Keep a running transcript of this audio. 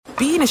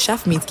being a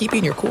chef means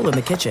keeping your cool in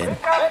the kitchen.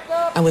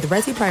 And with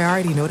Resi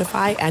Priority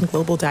Notify and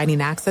Global Dining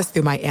Access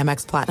through my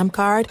Amex Platinum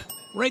card,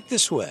 right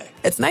this way.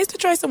 It's nice to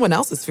try someone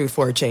else's food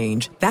for a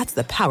change. That's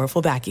the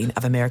powerful backing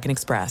of American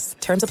Express.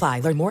 Terms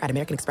apply. Learn more at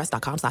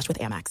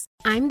americanexpress.com/withAmex.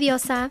 I'm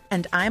Diosa.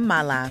 And I'm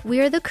Mala. We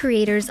are the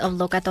creators of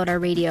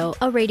Locatora Radio,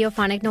 a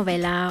radiophonic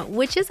novela,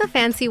 which is a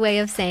fancy way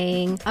of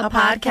saying a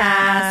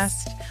podcast.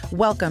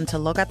 Welcome to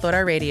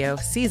Locatora Radio,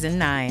 Season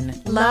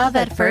 9. Love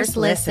at first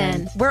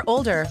listen. We're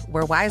older,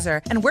 we're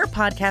wiser, and we're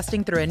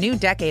podcasting through a new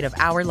decade of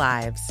our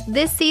lives.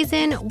 This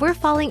season, we're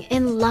falling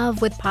in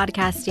love with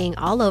podcasting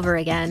all over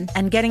again.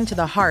 And getting to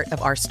the heart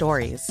of our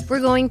stories.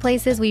 We're going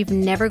places we've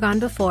never gone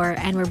before,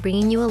 and we're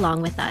bringing you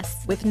along with us.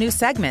 With new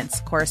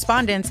segments,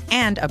 correspondence,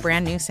 and a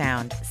brand new sound.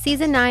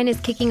 Season 9 is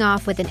kicking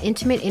off with an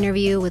intimate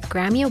interview with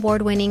Grammy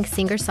Award-winning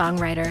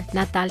singer-songwriter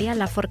Natalia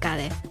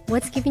Lafourcade.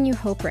 What's giving you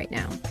hope right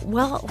now?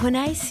 Well, when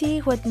I see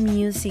what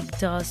music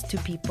does to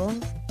people,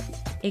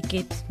 it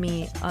gives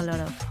me a lot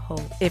of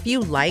hope. If you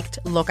liked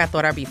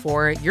Locatora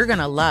before, you're going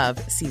to love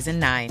Season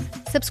 9.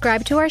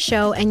 Subscribe to our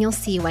show and you'll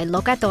see why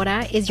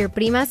Locatora is your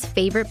prima's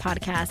favorite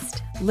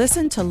podcast.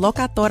 Listen to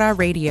Locatora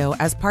Radio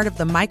as part of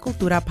the My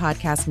Cultura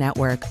Podcast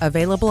Network,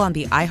 available on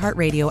the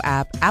iHeartRadio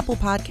app, Apple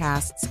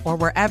Podcasts, or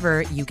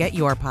wherever you get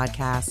your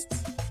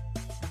podcasts.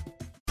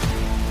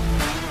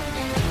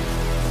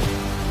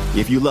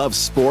 If you love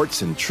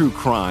sports and true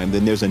crime,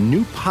 then there's a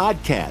new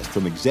podcast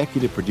from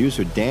executive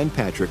producer Dan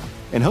Patrick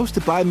and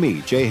hosted by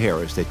me, Jay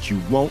Harris, that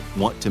you won't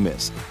want to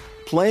miss.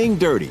 Playing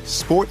Dirty: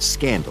 Sports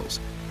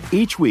Scandals.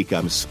 Each week,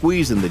 I'm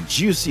squeezing the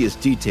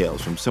juiciest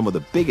details from some of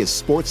the biggest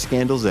sports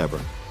scandals ever.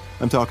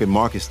 I'm talking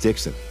Marcus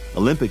Dixon,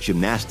 Olympic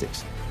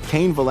gymnastics,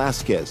 Cain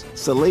Velasquez,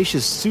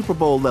 salacious Super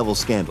Bowl-level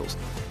scandals.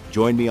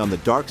 Join me on the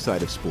dark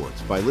side of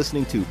sports by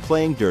listening to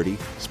Playing Dirty: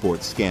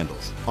 Sports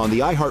Scandals on the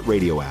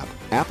iHeartRadio app,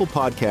 Apple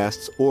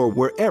Podcasts, or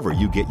wherever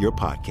you get your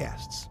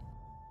podcasts.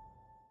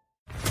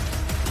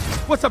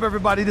 What's up,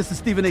 everybody? This is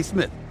Stephen A.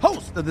 Smith,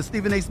 host of the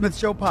Stephen A. Smith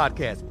Show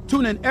podcast.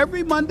 Tune in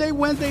every Monday,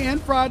 Wednesday, and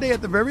Friday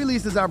at the very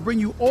least as I bring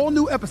you all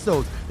new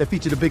episodes that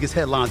feature the biggest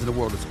headlines in the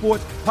world of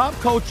sports, pop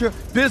culture,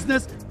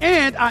 business,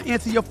 and I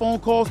answer your phone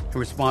calls and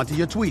respond to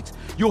your tweets.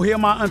 You'll hear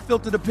my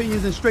unfiltered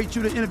opinions and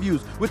straight-shooter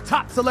interviews with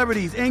top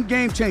celebrities and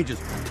game changers.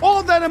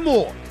 All that and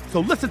more. So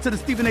listen to the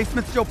Stephen A.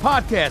 Smith Show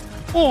podcast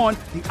on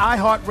the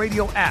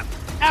iHeartRadio app,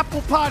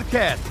 Apple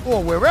Podcasts,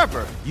 or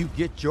wherever you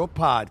get your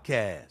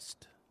podcast.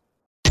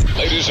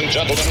 Ladies and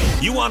gentlemen,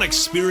 you want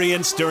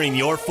experience during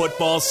your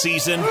football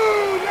season?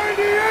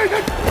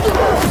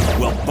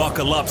 Well,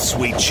 buckle up,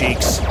 sweet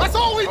cheeks. That's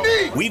all we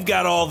need! We've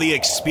got all the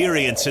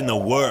experience in the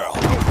world.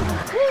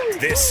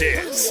 This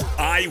is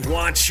I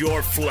Want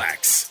Your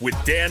Flex with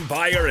Dan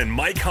Beyer and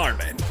Mike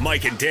Harmon.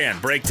 Mike and Dan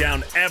break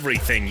down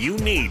everything you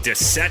need to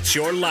set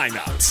your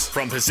lineups.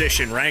 From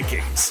position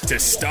rankings to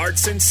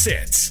starts and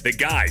sits, the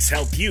guys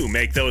help you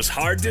make those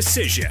hard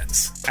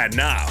decisions. And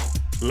now,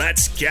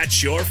 let's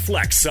get your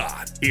flex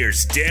on.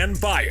 Here's Dan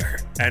Beyer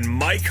and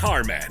Mike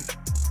Harmon.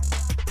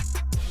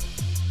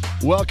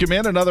 Welcome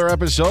in another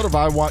episode of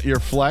I Want Your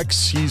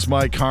Flex. He's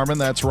Mike Harmon.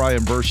 That's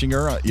Ryan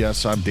Bershinger.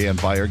 Yes, I'm Dan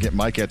Beyer. Get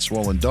Mike at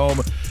Swollen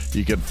Dome.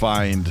 You can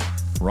find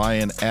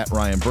Ryan at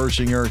Ryan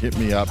Bershinger. Hit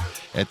me up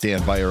at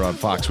Dan Beyer on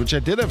Fox, which I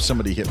did have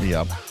somebody hit me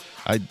up.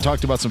 I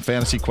talked about some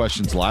fantasy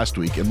questions last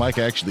week, and Mike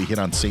actually hit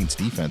on Saints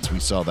defense. We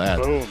saw that.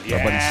 Boom, yeah.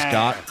 Our buddy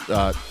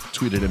Scott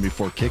tweeted in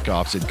before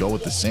kickoff, said go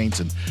with the Saints,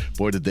 and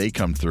boy, did they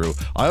come through.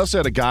 I also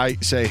had a guy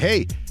say,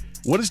 hey,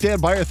 what does Dan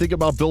Beyer think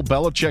about Bill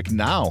Belichick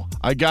now?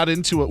 I got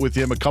into it with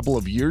him a couple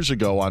of years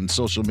ago on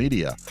social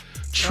media.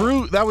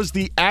 True, that was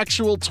the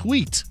actual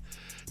tweet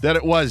that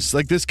it was.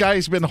 Like, this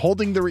guy's been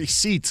holding the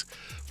receipt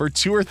for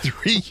 2 or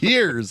 3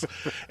 years.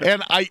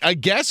 And I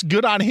guess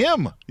good on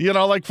him, you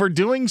know, like for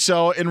doing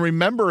so and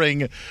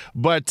remembering.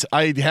 But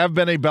I have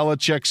been a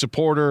Belichick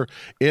supporter.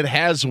 It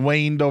has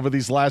waned over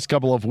these last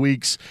couple of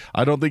weeks.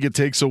 I don't think it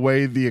takes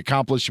away the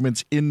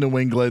accomplishments in New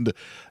England.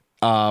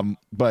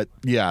 But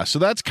yeah, so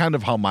that's kind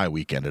of how my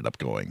week ended up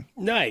going.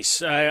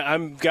 Nice.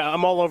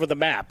 I'm all over the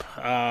map.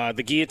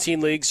 The Guillotine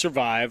League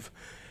survive.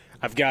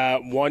 I've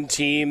got one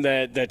team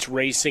that's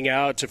racing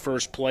out to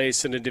first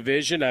place in a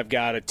division. I've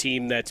got a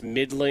team that's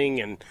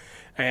middling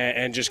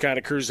and just kind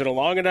of cruising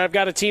along, and I've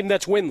got a team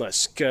that's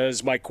winless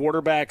because my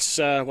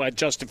quarterbacks,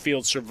 Justin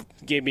Fields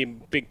gave me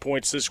big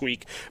points this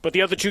week, but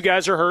the other 2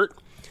 guys are hurt,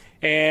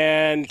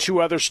 and 2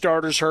 other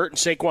starters hurt, and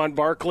Saquon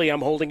Barkley,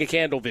 I'm holding a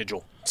candle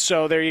vigil.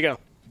 So there you go.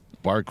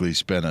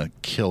 Barkley's been a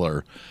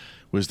killer,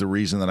 was the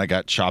reason that I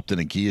got chopped in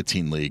a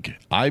Guillotine League.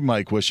 I,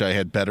 Mike, wish I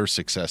had better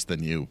success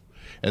than you.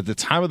 At the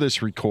time of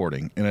this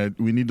recording, and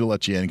we need to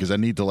let you in because I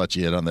need to let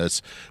you in on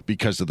this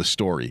because of the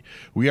story.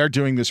 We are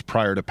doing this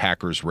prior to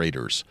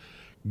Packers-Raiders.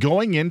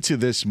 Going into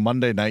this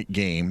Monday night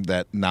game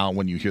that now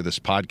when you hear this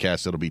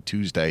podcast, it'll be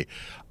Tuesday,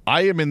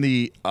 I am in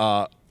the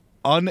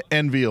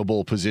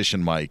unenviable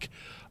position, Mike,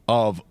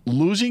 of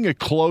losing a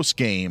close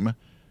game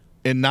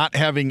and not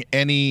having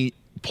any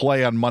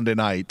play on Monday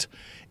night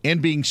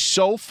and being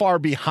so far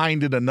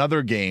behind in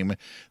another game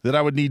that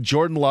I would need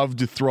Jordan Love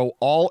to throw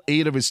all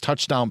 8 of his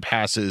touchdown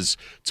passes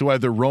to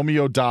either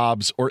Romeo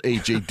Doubs or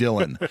A.J.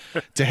 Dillon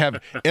to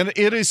have. And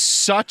it is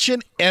such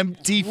an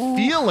empty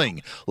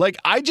feeling. Like,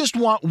 I just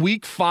want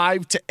week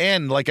 5 to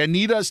end. Like, I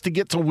need us to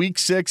get to week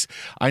 6.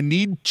 I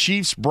need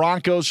Chiefs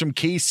Broncos from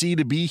KC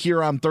to be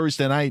here on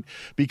Thursday night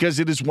because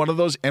it is one of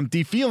those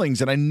empty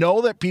feelings. And I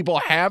know that people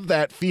have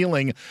that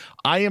feeling.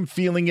 I am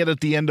feeling it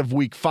at the end of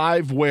week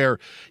 5 where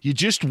you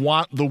just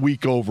want the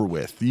week over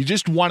with. You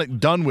just want it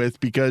done with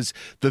because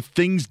the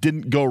things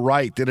didn't go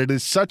right. And it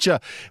is such a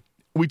 –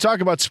 we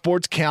talk about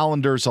sports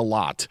calendars a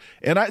lot.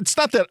 And it's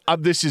not that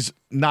this is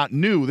not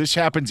new. This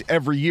happens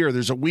every year.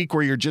 There's a week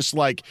where you're just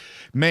like,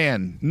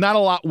 man, not a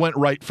lot went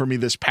right for me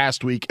this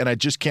past week, and I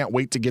just can't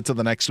wait to get to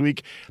the next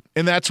week.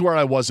 And that's where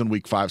I was in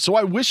week 5. So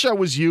I wish I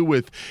was you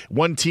with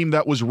one team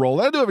that was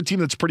rolling. I do have a team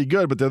that's pretty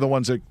good, but they're the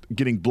ones that are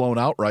getting blown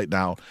out right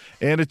now.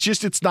 And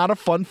it's not a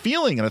fun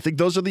feeling. And I think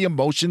those are the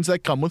emotions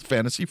that come with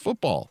fantasy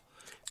football.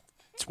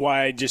 That's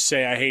why I just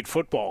say I hate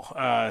football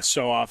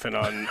so often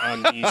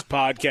on these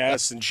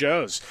podcasts and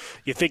shows.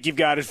 You think you've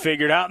got it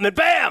figured out, and then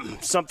bam,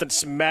 something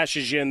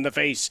smashes you in the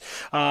face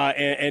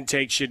and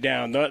takes you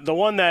down. The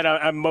one that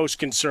I'm most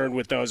concerned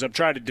with, though, is I'm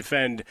trying to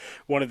defend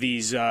one of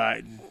these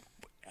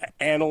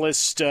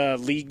analyst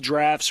league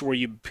drafts where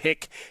you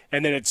pick,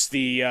 and then it's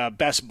the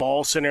best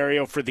ball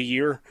scenario for the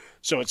year.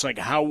 So it's like,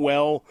 how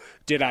well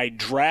did I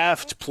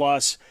draft,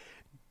 plus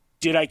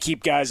did I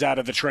keep guys out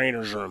of the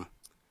trainer's room?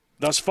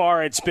 Thus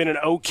far, it's been an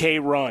okay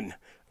run.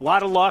 A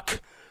lot of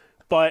luck,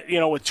 but,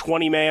 with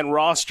 20-man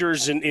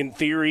rosters, in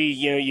theory,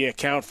 you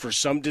account for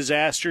some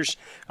disasters.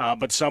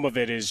 But some of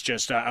it is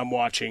just I'm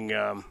watching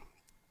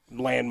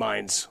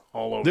landmines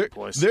all over the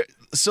place.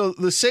 So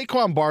the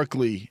Saquon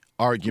Barkley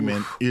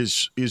argument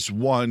is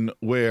one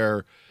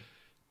where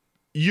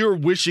you're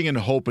wishing and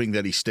hoping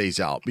that he stays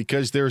out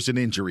because there's an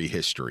injury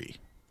history,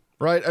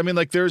 right? I mean,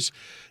 like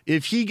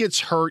if he gets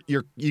hurt,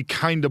 you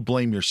kind of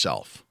blame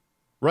yourself.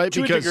 Right?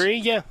 To a degree,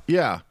 yeah.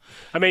 Yeah.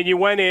 I mean, you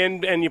went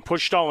in and you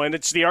pushed all in.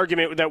 It's the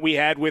argument that we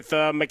had with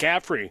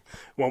McCaffrey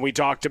when we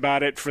talked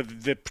about it for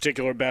the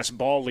particular best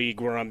ball league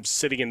where I'm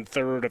sitting in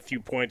third, a few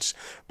points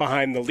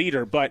behind the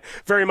leader. But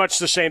very much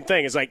the same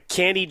thing. It's like,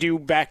 can he do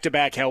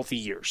back-to-back healthy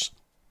years?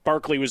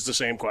 Barkley was the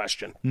same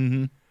question.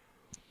 Mm-hmm.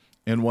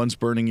 And one's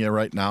burning you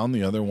right now, and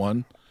the other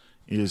one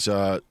is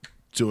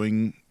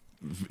doing,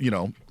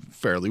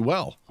 fairly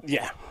well.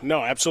 Yeah.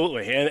 No,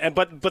 absolutely.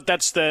 But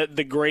that's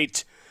the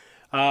great –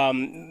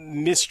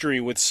 mystery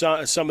with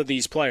some of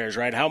these players,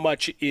 right? How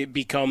much it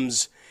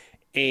becomes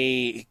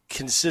a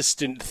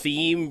consistent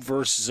theme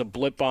versus a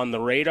blip on the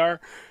radar,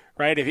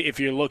 right?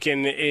 If you're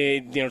looking,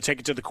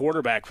 take it to the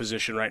quarterback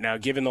position right now.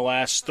 Given the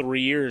last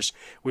 3 years,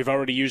 we've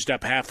already used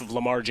up half of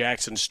Lamar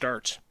Jackson's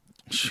starts.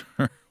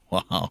 Sure.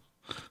 Wow.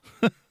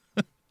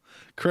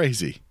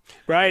 Crazy.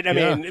 Right? I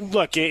mean,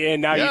 look,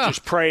 and now you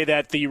just pray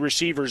that the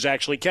receivers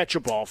actually catch a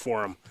ball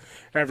for him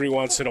every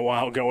once in a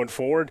while going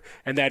forward,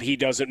 and that he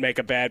doesn't make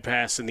a bad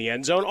pass in the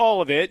end zone.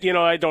 All of it,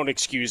 I don't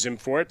excuse him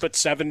for it, but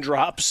 7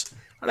 drops.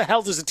 How the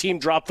hell does a team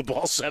drop the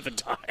ball 7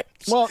 times?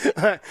 Well,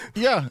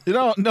 yeah,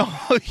 no,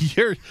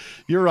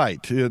 you're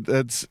right.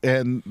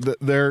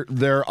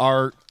 There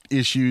are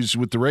issues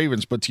with the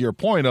Ravens, but to your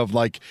point of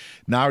like,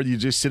 now are you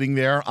just sitting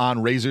there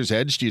on razor's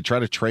edge? Do you try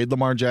to trade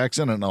Lamar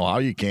Jackson? I don't know how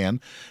you can.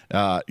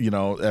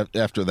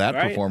 After that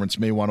performance,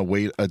 may want to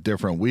wait a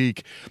different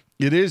week.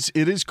 It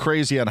is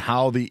crazy on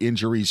how the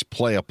injuries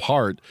play a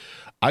part.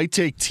 I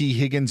take T.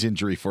 Higgins'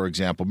 injury, for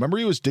example. Remember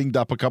he was dinged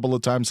up a couple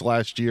of times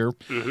last year,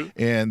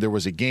 and there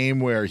was a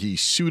game where he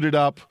suited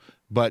up,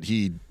 but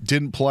he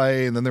didn't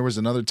play, and then there was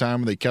another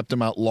time where they kept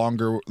him out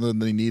longer than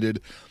they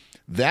needed.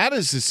 That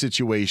is the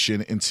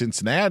situation in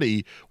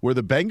Cincinnati where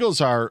the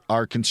Bengals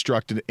are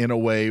constructed in a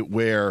way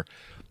where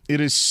it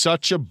is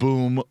such a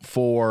boom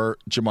for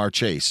Jamar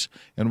Chase.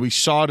 And we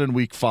saw it in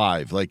week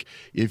 5.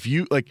 If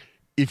you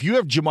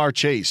have Jamar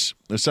Chase,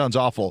 it sounds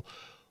awful,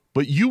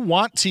 but you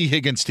want T.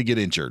 Higgins to get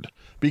injured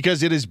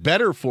because it is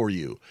better for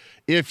you.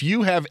 If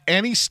you have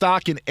any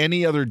stock in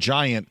any other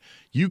Giant,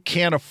 you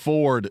can't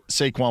afford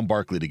Saquon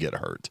Barkley to get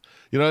hurt.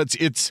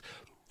 It's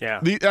yeah.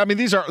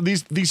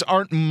 These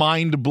aren't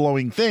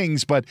mind-blowing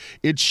things, but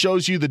it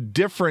shows you the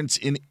difference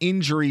in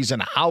injuries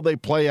and how they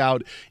play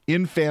out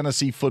in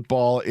fantasy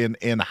football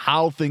and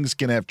how things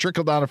can have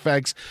trickle-down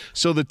effects.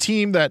 So the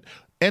team that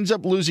ends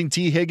up losing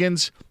T.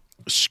 Higgins,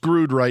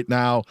 screwed right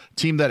now.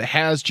 Team that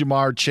has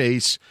Jamar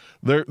Chase,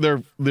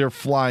 they're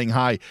flying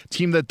high.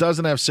 Team that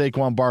doesn't have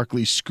Saquon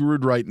Barkley,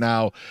 screwed right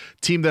now.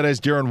 Team that has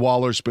Darren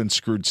Waller's been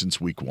screwed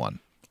since week 1.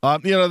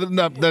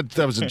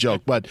 That was a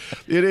joke, but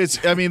it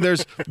is. I mean,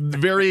 there's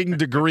varying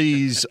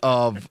degrees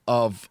of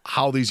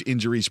how these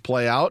injuries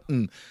play out,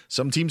 and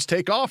some teams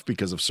take off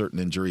because of certain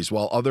injuries,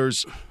 while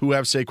others who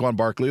have Saquon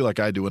Barkley, like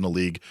I do in a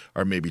league,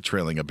 are maybe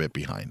trailing a bit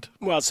behind.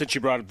 Well, since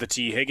you brought up the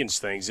T. Higgins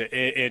things,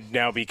 it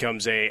now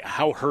becomes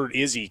how hurt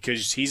is he?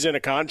 Because he's in a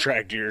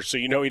contract year, so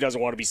he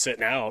doesn't want to be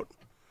sitting out.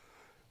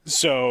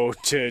 So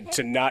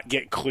to not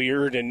get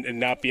cleared and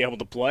not be able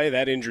to play,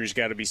 that injury's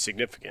got to be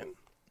significant.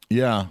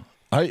 Yeah.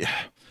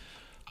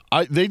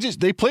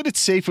 They played it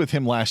safe with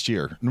him last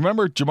year.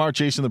 Remember Jamar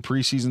Chase in the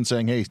preseason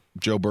saying, "Hey,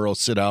 Joe Burrow,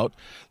 sit out."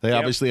 They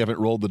obviously haven't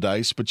rolled the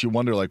dice, but you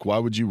wonder, like, why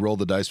would you roll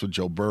the dice with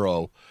Joe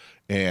Burrow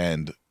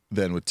and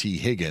then with T.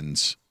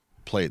 Higgins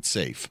play it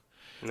safe?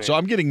 Right. So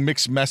I'm getting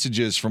mixed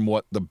messages from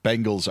what the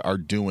Bengals are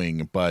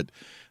doing, but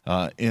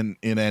in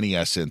any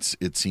essence,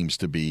 it seems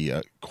to be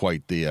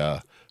quite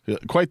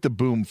the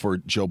boom for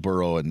Joe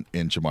Burrow and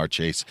Jamar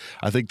Chase.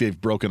 I think they've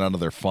broken out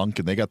of their funk,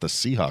 and they got the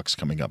Seahawks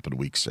coming up in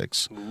Week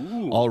 6.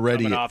 Ooh,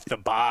 already coming off the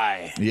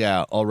bye.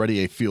 Yeah,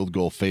 already a field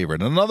goal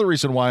favorite. And another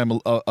reason why I'm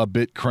a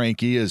bit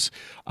cranky is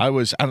I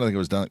don't think it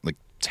was done like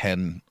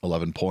 10,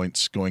 11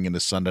 points going into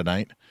Sunday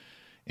night.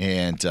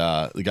 And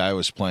the guy I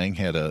was playing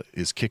had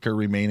his kicker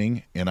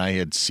remaining, and I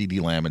had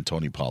CeeDee Lamb and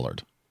Tony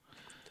Pollard.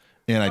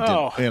 And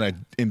I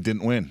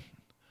didn't win.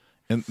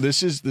 And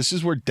this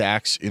is where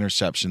Dak's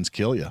interceptions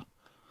kill you.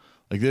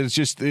 Like, it's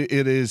just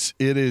it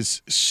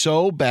is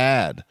so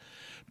bad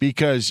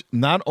because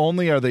not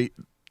only are they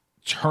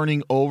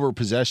turning over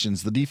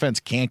possessions, the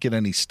defense can't get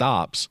any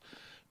stops.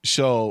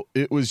 So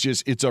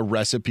it's a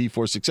recipe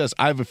for success.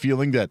 I have a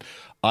feeling that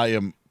I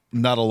am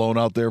not alone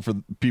out there for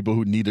people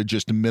who needed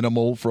just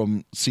minimal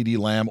from CeeDee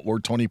Lamb or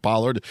Tony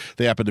Pollard.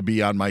 They happen to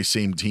be on my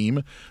same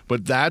team.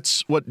 But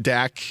that's what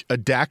a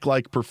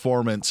Dak-like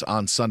performance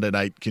on Sunday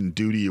night can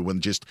do to you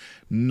when just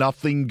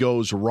nothing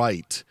goes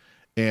right.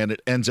 And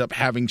it ends up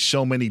having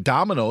so many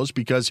dominoes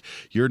because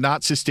you're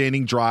not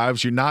sustaining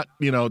drives. You're not,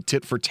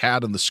 tit for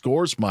tat on the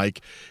scores,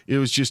 Mike. It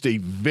was just a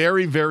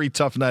very, very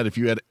tough night if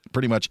you had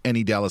pretty much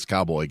any Dallas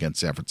Cowboy against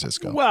San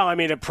Francisco. Well, I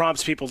mean, it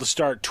prompts people to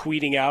start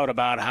tweeting out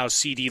about how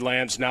CeeDee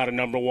Lamb's not a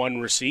number one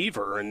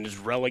receiver and is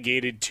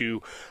relegated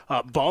to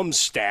bum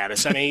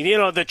status. I mean,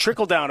 the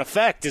trickle-down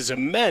effect is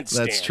immense,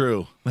 That's Dan.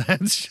 True.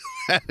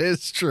 That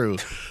is true.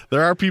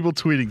 There are people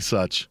tweeting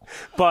such.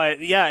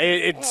 But, yeah,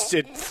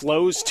 it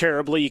flows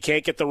terribly. You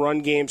can't get the run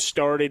game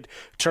started.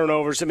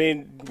 Turnovers. I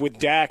mean, with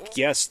Dak,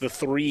 yes, the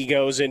 3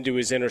 goes into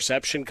his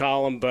interception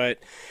column. But,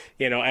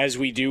 as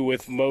we do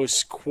with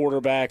most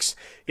quarterbacks,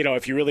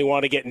 if you really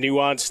want to get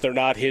nuanced,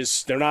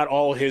 they're not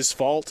all his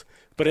fault.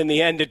 But in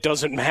the end, it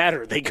doesn't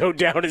matter. They go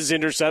down as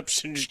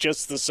interceptions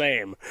just the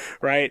same,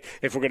 right?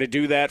 If we're going to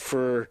do that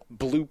for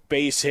bloop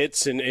base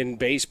hits in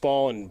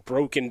baseball and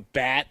broken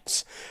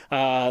bats,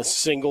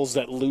 singles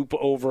that loop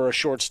over a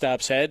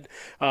shortstop's head,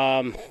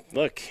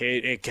 look,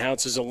 it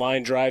counts as a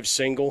line drive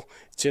single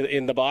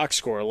in the box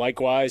score.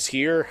 Likewise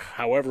here,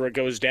 however it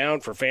goes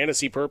down for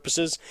fantasy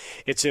purposes,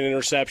 it's an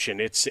interception.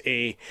 It's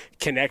a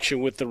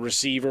connection with the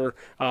receiver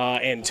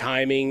and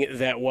timing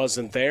that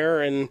wasn't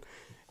there. And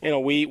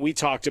we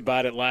talked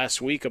about it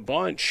last week a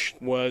bunch,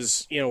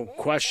 was,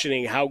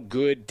 questioning how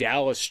good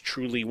Dallas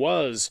truly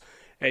was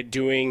at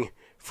doing,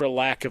 for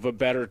lack of a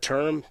better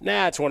term.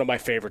 It's one of my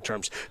favorite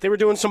terms. They were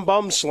doing some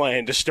bum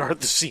slaying to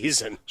start the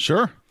season.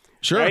 Sure.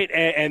 Right?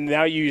 And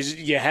now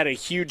you had a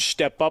huge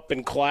step up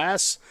in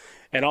class,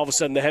 and all of a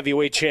sudden the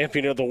heavyweight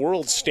champion of the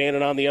world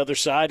standing on the other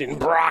side in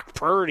Brock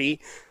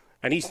Purdy,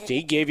 and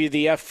he gave you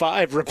the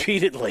F5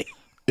 repeatedly.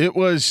 It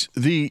was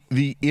the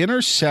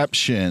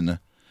interception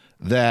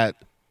that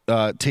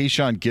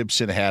Tayshaun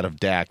Gibson had of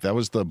Dak. That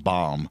was the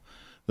bomb,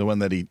 the one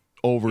that he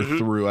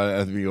overthrew.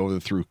 I think he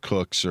overthrew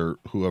Cooks or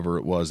whoever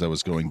it was that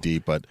was going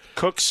deep. But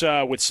Cooks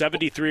with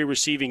 73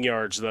 receiving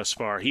yards thus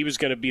far. He was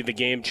going to be the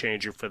game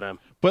changer for them.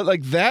 But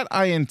like that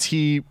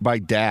INT by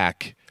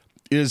Dak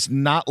is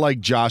not like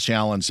Josh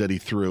Allen's that he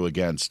threw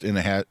against in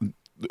a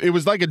It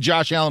was like a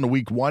Josh Allen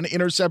Week 1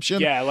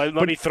 interception. Yeah, let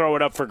me throw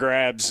it up for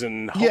grabs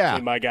and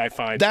hopefully my guy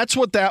finds it. That's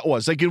what that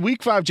was. Like in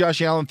Week 5,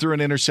 Josh Allen threw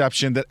an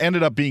interception that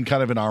ended up being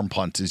kind of an arm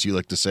punt, as you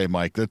like to say,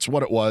 Mike. That's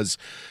what it was.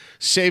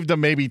 Saved them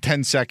maybe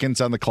 10 seconds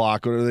on the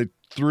clock, or they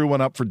threw one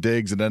up for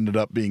Diggs and ended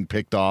up being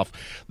picked off.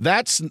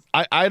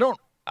 I don't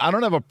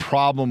have a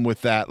problem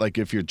with that, like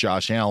if you're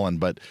Josh Allen,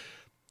 but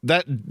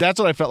that's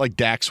what I felt like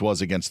Dax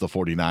was against the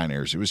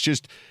 49ers. It was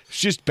just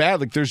bad.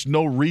 Like there's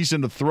no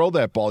reason to throw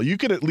that ball. You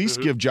could at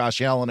least give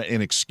Josh Allen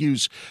an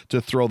excuse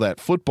to throw that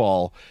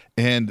football.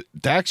 And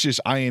Dax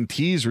just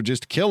INTs were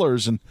just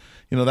killers. And,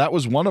 that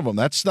was one of them.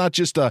 That's not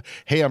just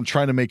hey, I'm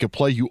trying to make a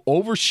play. You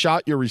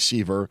overshot your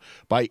receiver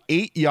by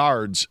 8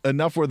 yards,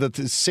 enough where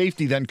the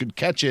safety then could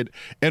catch it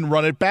and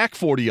run it back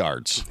 40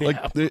 yards. Yeah. Like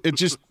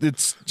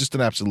it's just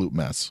an absolute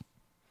mess.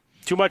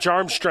 Too much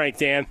arm strength,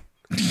 Dan.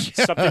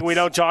 Something we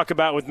don't talk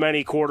about with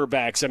many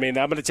quarterbacks. I mean,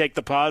 I'm going to take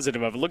the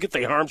positive of it. Look at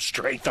the arm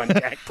strength on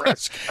Dak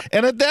Prescott.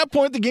 And at that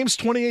point, the game's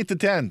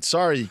 28-10.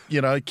 Sorry,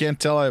 I can't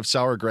tell I have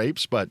sour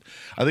grapes, but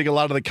I think a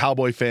lot of the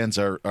Cowboy fans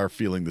are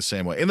feeling the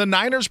same way. And the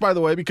Niners, by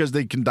the way, because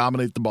they can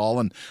dominate the ball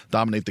and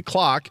dominate the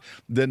clock,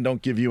 then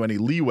don't give you any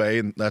leeway,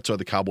 and that's why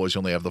the Cowboys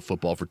only have the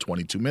football for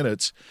 22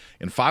 minutes.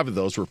 And 5 of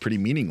those were pretty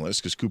meaningless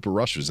because Cooper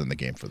Rush was in the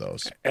game for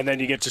those. And then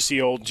you get to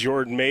see old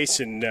Jordan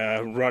Mason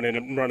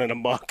running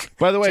amok.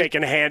 By the way,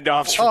 taking handoffs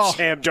playoffs for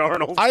Sam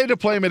Darnold. I had to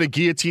play him in a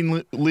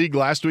guillotine league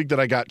last week that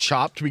I got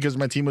chopped because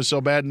my team was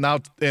so bad.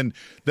 And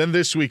then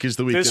this week is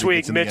the week. This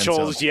week,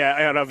 Mitchell's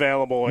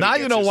unavailable. Now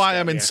you know why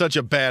I'm in such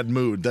a bad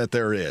mood that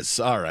there is.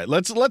 All right,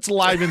 let's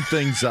liven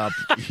things up.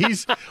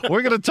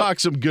 We're going to talk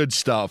some good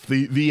stuff.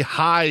 The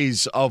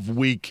highs of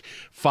Week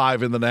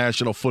 5 in the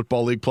National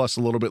Football League, plus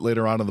a little bit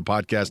later on in the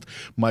podcast,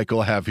 Mike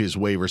will have his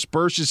waivers.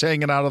 Bursch is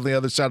hanging out on the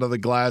other side of the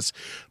glass.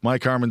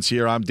 Mike Harmon's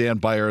here. I'm Dan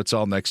Beyer. It's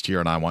all next year,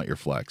 and I want your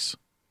flex.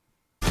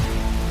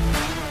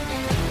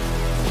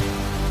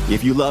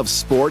 If you love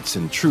sports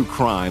and true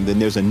crime, then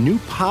there's a new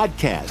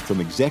podcast from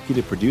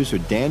executive producer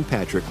Dan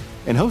Patrick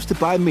and hosted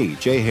by me,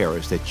 Jay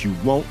Harris, that you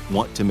won't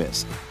want to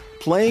miss.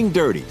 Playing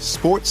Dirty: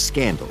 Sports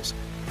Scandals.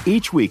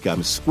 Each week,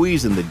 I'm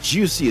squeezing the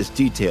juiciest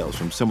details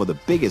from some of the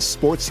biggest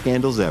sports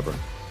scandals ever.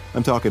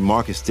 I'm talking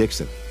Marcus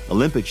Dixon,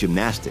 Olympic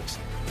gymnastics,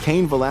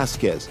 Cain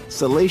Velasquez,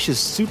 salacious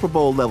Super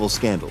Bowl-level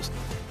scandals.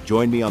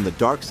 Join me on the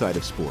dark side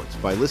of sports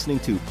by listening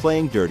to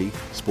Playing Dirty: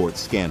 Sports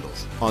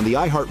Scandals on the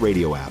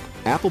iHeartRadio app,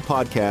 Apple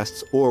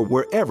Podcasts, or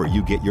wherever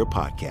you get your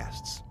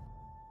podcasts.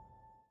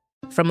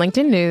 From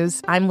LinkedIn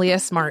News, I'm Leah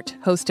Smart,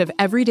 host of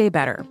Everyday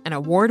Better, an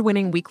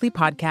award-winning weekly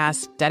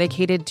podcast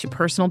dedicated to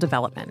personal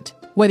development.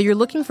 Whether you're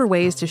looking for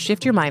ways to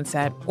shift your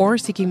mindset or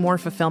seeking more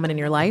fulfillment in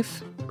your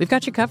life, we've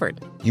got you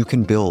covered. You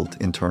can build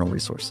internal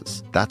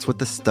resources. That's what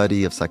the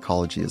study of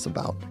psychology is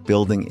about,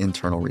 building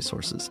internal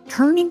resources.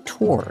 Turning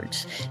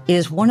towards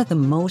is one of the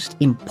most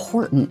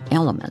important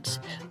elements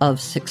of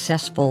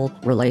successful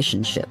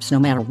relationships, no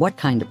matter what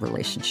kind of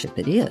relationship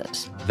it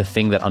is. The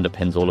thing that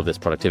underpins all of this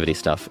productivity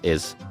stuff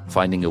is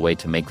finding a way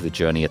to make the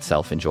journey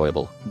itself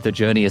enjoyable. The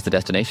journey is the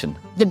destination.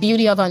 The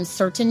beauty of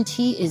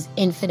uncertainty is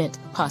infinite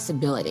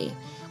possibility.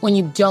 When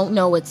you don't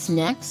know what's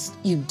next,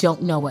 you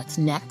don't know what's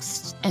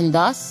next. And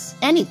thus,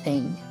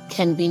 anything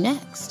can be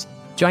next.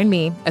 Join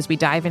me as we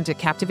dive into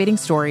captivating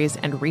stories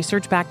and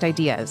research-backed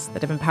ideas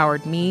that have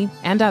empowered me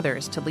and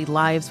others to lead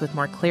lives with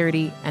more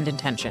clarity and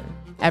intention.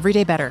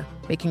 Everyday Better,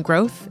 making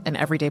growth an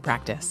everyday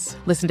practice.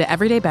 Listen to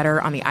Everyday Better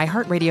on the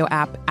iHeartRadio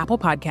app, Apple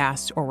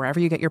Podcasts, or wherever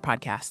you get your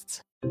podcasts.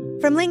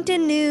 From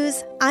LinkedIn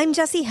News, I'm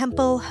Jessie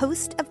Hempel,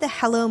 host of the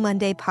Hello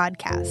Monday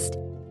podcast.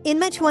 In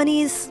my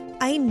 20s,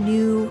 I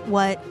knew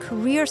what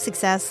career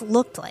success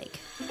looked like.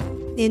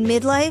 In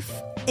midlife,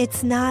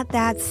 it's not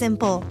that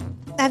simple.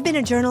 I've been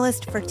a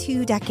journalist for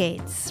 2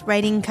 decades,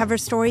 writing cover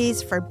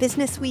stories for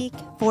Business Week,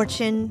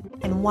 Fortune,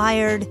 and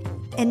Wired.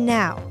 And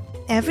now,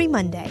 every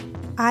Monday,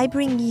 I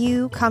bring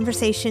you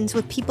conversations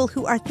with people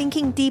who are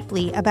thinking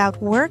deeply about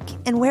work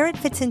and where it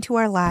fits into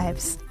our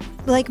lives.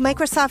 Like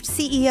Microsoft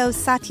CEO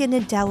Satya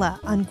Nadella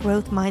on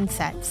growth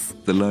mindsets.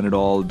 The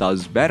learn-it-all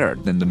does better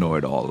than the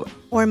know-it-all.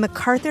 Or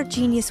MacArthur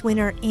Genius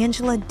winner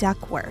Angela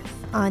Duckworth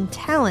on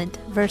talent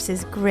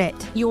versus grit.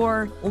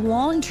 Your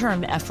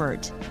long-term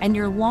effort and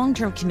your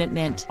long-term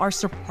commitment are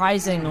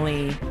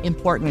surprisingly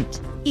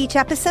important. Each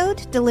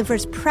episode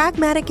delivers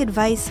pragmatic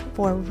advice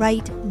for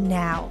right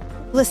now.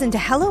 Listen to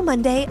Hello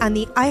Monday on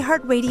the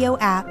iHeartRadio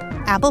app,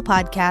 Apple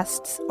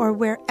Podcasts, or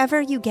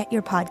wherever you get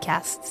your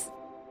podcasts.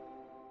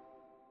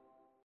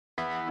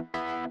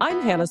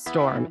 I'm Hannah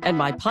Storm, and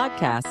my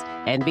podcast,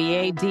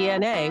 NBA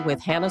DNA with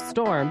Hannah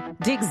Storm,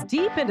 digs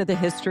deep into the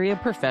history of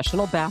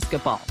professional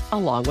basketball,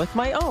 along with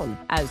my own,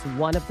 as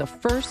one of the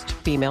first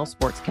female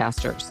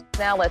sportscasters.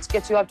 Now let's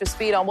get you up to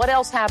speed on what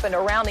else happened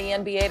around the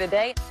NBA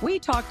today. We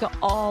talk to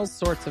all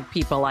sorts of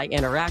people I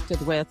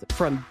interacted with,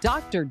 from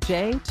Dr.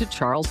 J to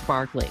Charles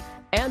Barkley,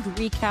 and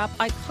recap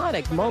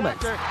iconic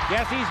moments.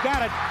 Yes, he's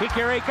got it.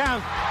 Here he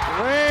comes.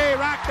 Way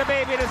rock the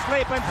baby to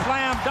sleep and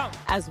slam dunk.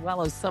 As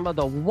well as some of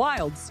the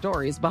wild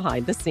stories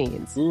behind the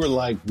scenes. We were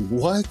like,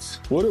 what?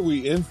 What are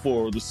we in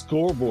for? The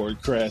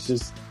scoreboard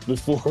crashes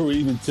before we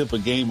even tip a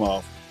game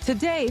off.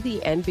 Today, the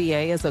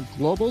NBA is a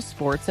global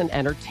sports and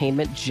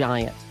entertainment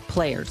giant.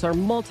 Players are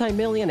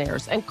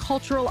multimillionaires and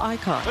cultural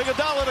icons.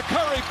 Iguodala to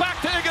Curry,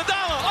 back to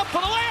Iguodala, up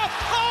for the layup.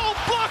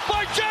 Oh, blocked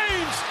by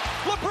James.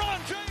 LeBron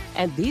James.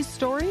 And these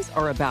stories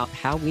are about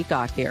how we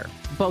got here,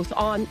 both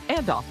on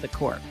and off the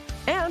court.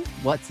 And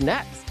what's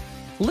next?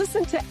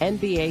 Listen to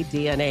NBA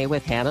DNA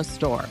with Hannah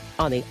Storm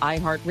on the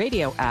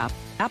iHeartRadio app,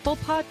 Apple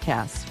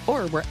Podcasts,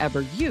 or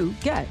wherever you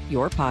get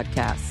your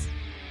podcasts.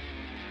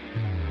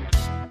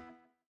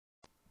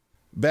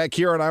 Back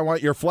here on I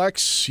Want Your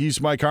Flex,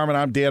 he's Mike Harmon.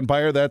 I'm Dan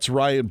Beyer. That's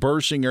Ryan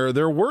Bershinger.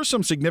 There were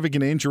some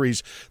significant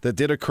injuries that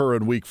did occur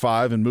in Week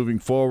 5, and moving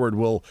forward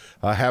will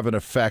have an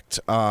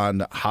effect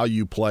on how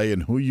you play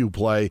and who you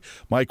play.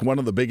 Mike, one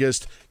of the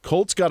biggest.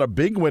 Colts got a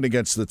big win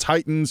against the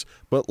Titans,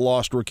 but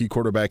lost rookie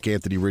quarterback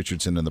Anthony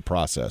Richardson in the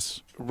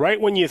process.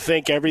 Right when you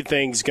think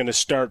everything's going to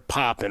start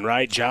popping,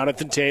 right?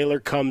 Jonathan Taylor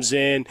comes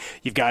in.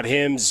 You've got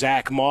him.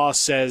 Zach Moss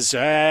says,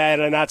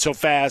 not so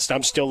fast.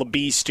 I'm still a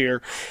beast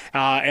here.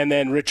 And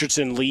then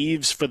Richardson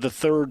leaves for the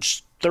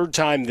third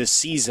time this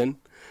season.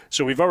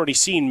 So we've already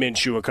seen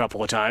Minshew a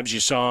couple of times. You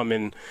saw him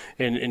in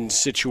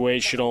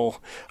situational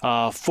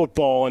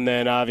football, and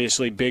then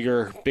obviously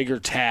bigger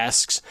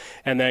tasks,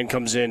 and then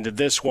comes into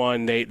this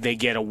one. They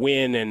get a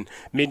win, and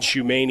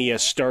Minshew mania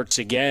starts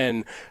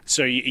again.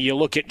 So you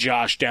look at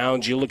Josh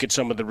Downs, you look at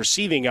some of the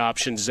receiving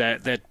options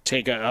that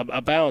take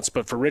a bounce,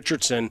 but for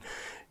Richardson,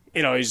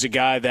 he's a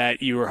guy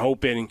that you were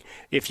hoping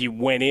if you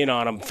went in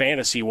on him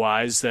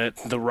fantasy-wise that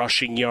the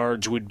rushing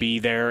yards would be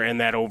there and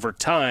that over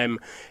time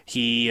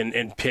he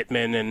and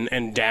Pittman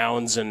and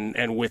Downs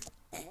and with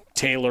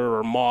Taylor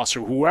or Moss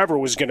or whoever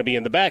was going to be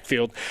in the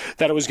backfield,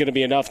 that it was going to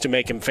be enough to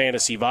make him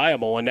fantasy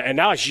viable. And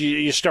now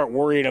you start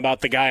worrying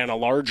about the guy on a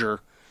larger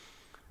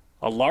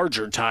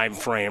time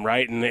frame,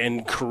 right?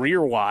 And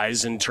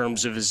career-wise, in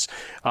terms of his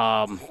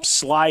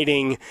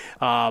sliding,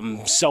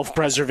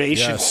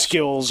 self-preservation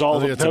skills,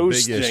 all of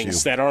those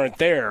things that aren't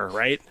there,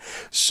 right?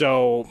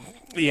 So,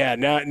 yeah,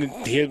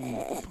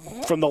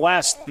 from the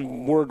last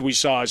word we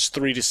saw is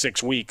 3 to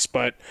 6 weeks,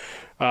 but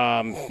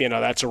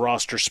that's a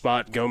roster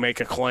spot. Go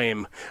make a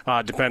claim.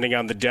 Depending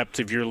on the depth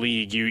of your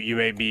league, you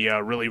may be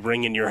really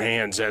wringing your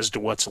hands as to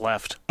what's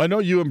left. I know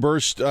you and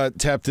Burst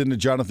tapped into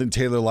Jonathan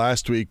Taylor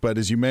last week, but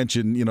as you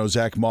mentioned,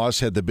 Zach Moss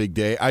had the big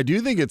day. I do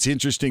think it's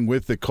interesting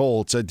with the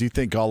Colts. I do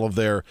think all of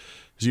their,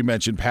 as you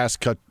mentioned, pass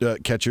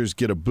catchers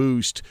get a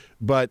boost,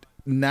 but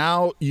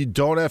now you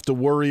don't have to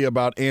worry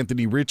about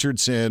Anthony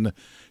Richardson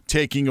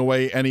taking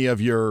away any of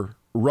your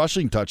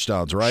rushing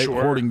touchdowns, right?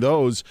 Sure. Hoarding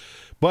those.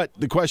 But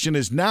the question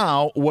is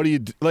now, what do you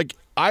like?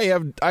 I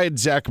had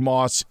Zach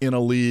Moss in a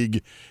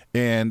league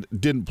and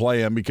didn't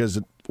play him because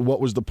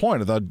what was the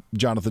point? I thought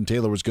Jonathan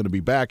Taylor was going to be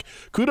back.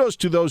 Kudos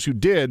to those who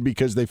did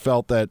because they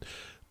felt that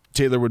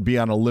Taylor would be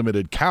on a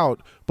limited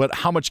count. But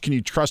how much can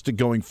you trust it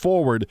going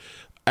forward?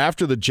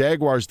 After the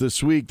Jaguars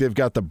this week, they've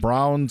got the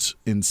Browns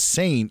and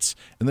Saints,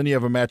 and then you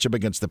have a matchup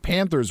against the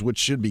Panthers, which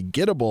should be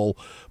gettable.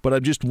 But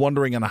I'm just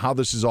wondering on how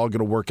this is all going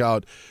to work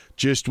out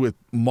just with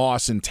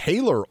Moss and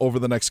Taylor over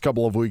the next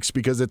couple of weeks,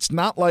 because it's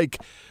not like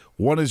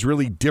one is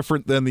really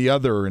different than the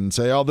other and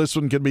say, oh, this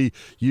one can be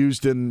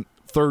used in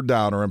third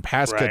down or in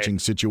pass-catching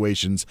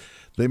situations.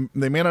 They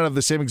may not have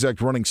the same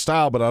exact running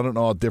style, but I don't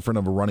know how different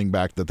of a running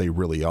back that they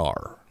really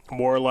are.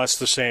 More or less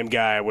the same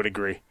guy, I would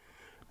agree.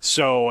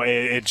 So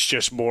it's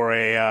just more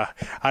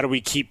how do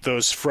we keep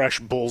those fresh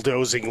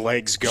bulldozing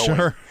legs going?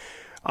 Sure.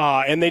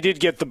 And they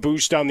did get the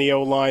boost on the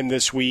O-line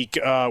this week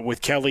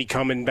with Kelly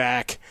coming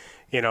back.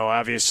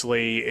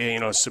 Obviously,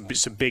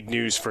 some big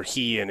news for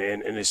he and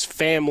his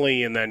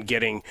family, and then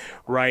getting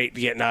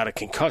out of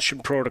concussion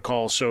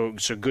protocol. So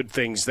good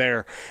things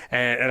there,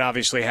 and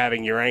obviously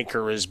having your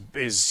anchor is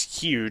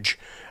huge.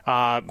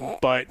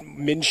 But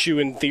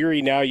Minshew, in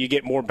theory, now you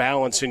get more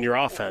balance in your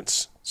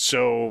offense.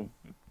 So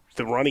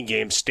the running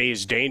game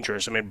stays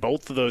dangerous. I mean,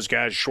 both of those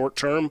guys,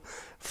 short-term,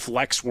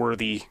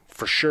 flex-worthy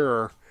for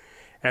sure,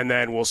 and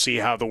then we'll see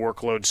how the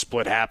workload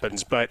split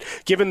happens. But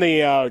given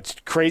the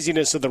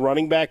craziness of the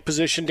running back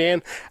position,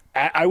 Dan,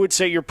 I would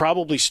say you're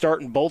probably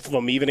starting both of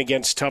them, even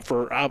against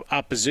tougher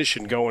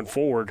opposition going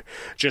forward,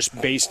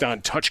 just based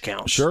on touch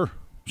counts. Sure.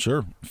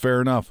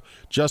 Fair enough.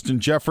 Justin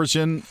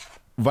Jefferson,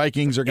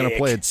 Vikings are going to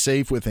play it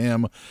safe with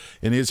him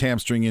in his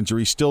hamstring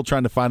injury. Still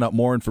trying to find out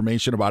more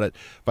information about it.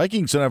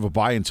 Vikings don't have a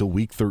bye until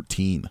week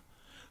 13.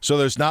 So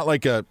there's not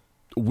like a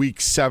week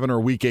 7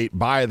 or week 8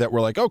 bye that we're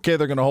like, okay,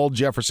 they're going to hold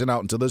Jefferson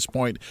out until this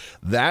point.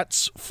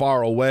 That's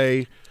far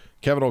away.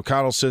 Kevin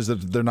O'Connell says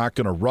that they're not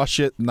going to rush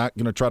it, not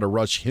going to try to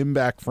rush him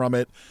back from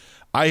it.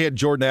 I had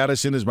Jordan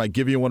Addison as my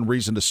give you one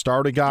reason to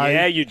start a guy.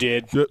 Yeah, you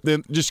did.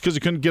 Then just because it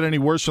couldn't get any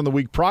worse from the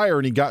week prior,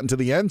 and he got into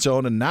the end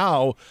zone, and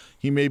now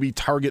he may be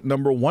target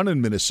number 1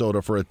 in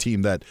Minnesota for a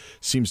team that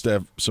seems to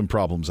have some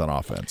problems on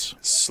offense.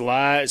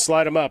 Slide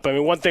him up. I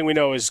mean, one thing we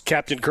know is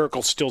Captain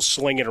Kirkle's still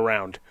slinging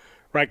around,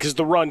 right? Because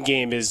the run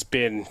game has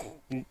been,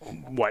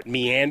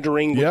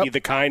 meandering would be the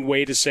kind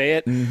way to say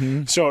it.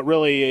 Mm-hmm. So it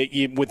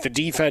really, with the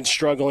defense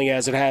struggling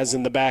as it has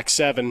in the back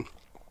seven,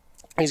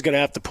 he's going to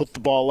have to put the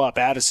ball up.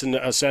 Addison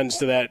ascends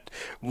to that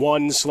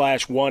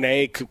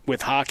 1/1A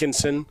with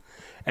Hawkinson,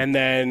 and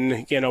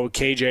then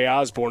KJ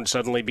Osborne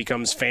suddenly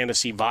becomes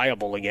fantasy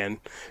viable again,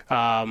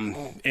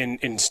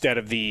 instead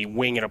of the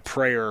wing and a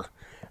prayer.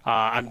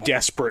 I'm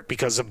desperate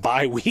because of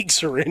bye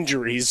weeks or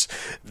injuries.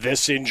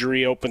 This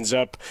injury opens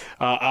up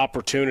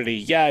opportunity.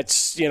 Yeah,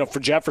 it's for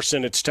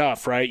Jefferson, it's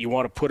tough, right? You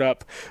want to put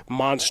up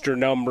monster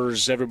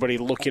numbers. Everybody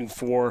looking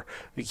for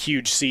a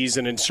huge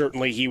season, and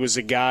certainly he was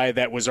a guy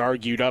that was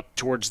argued up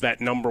towards that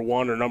number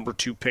 1 or number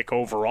 2 pick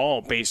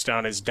overall based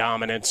on his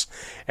dominance.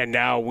 And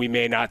now we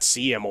may not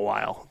see him a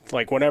while.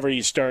 Like whenever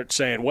you start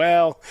saying,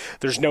 well,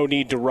 there's no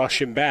need to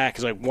rush him back,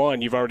 it's like,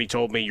 one, you've already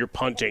told me you're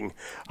punting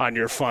on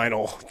your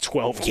final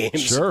 12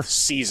 games. Sure.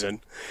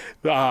 Season,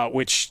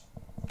 which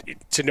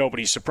to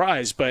nobody's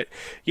surprise. But,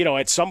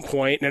 at some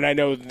point, and I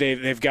know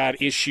they've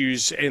got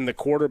issues in the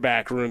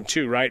quarterback room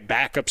too, right?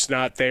 Backup's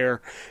not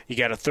there. You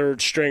got a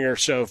third stringer.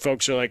 So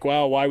folks are like,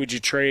 well, why would you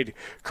trade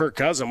Kirk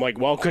Cousins? I'm like,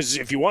 well, because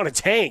if you want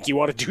to tank, you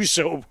want to do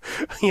so,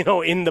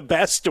 in the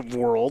best of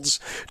worlds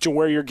to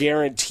where you're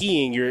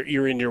guaranteeing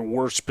you're in your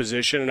worst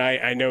position. And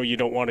I know you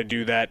don't want to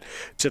do that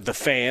to the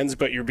fans,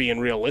 but you're being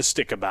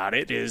realistic about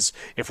it, is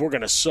if we're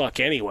going to suck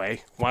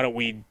anyway, why don't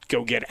we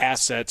go get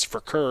assets for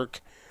Kirk?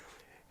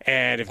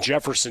 And if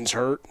Jefferson's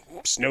hurt,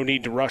 there's no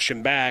need to rush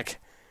him back.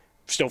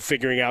 Still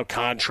figuring out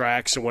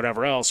contracts and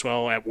whatever else.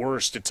 Well, at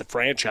worst, it's a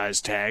franchise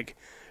tag.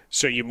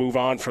 So you move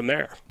on from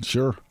there.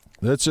 Sure.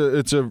 It's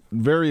a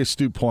very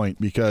astute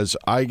point, because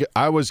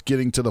I was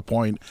getting to the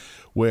point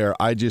where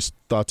I just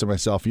thought to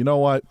myself, you know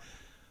what?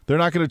 They're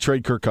not going to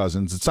trade Kirk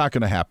Cousins. It's not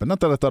going to happen. Not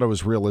that I thought it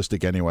was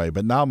realistic anyway,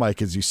 but now,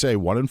 Mike, as you say,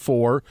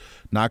 1-4,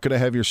 not going to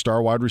have your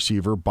star wide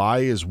receiver. Bye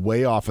is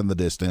way off in the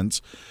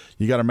distance.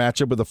 You got a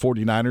matchup with the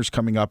 49ers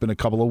coming up in a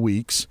couple of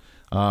weeks.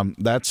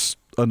 That's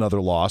another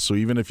loss. So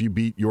even if you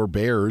beat your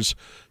Bears,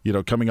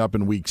 coming up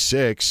in week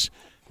 6,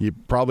 you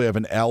probably have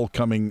an L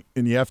coming,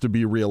 and you have to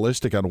be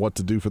realistic on what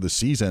to do for the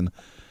season.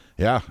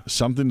 Yeah,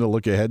 something to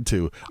look ahead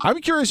to.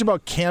 I'm curious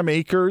about Cam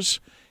Akers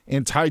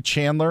and Ty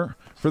Chandler,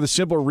 for the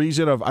simple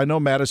reason of, I know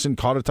Madison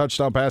caught a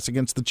touchdown pass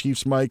against the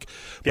Chiefs, Mike,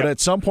 but at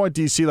some point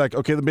do you see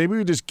okay, maybe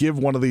we just give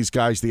one of these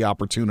guys the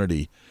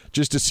opportunity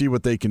just to see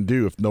what they can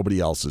do if nobody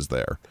else is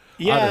there?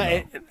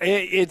 Yeah,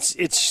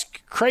 it's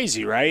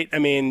crazy, right? I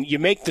mean, you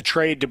make the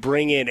trade to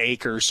bring in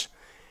Akers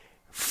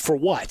for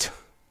what?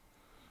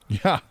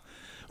 Yeah.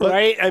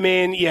 Right? I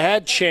mean, you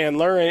had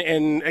Chandler,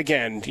 and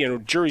again,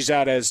 jury's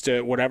out as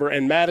to whatever,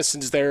 and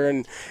Madison's there,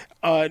 and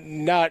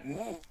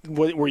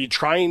were you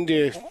trying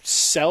to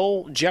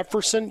sell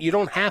Jefferson? You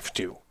don't have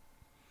to.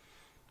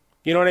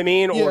 You know what I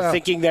mean? Yeah. Or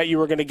thinking that you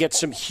were going to get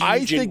some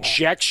huge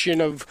injection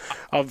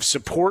of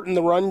support in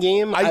the run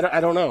game?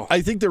 I don't know.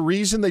 I think the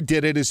reason they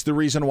did it is the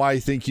reason why I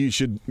think you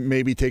should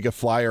maybe take a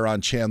flyer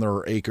on Chandler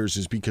or Akers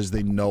is because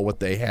they know what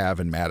they have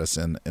in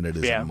Madison, and it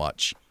isn't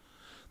much.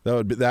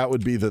 That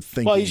would be the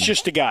thinking. Well, he's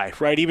just a guy,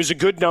 right? He was a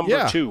good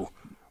number two.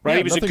 Right,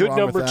 he was a good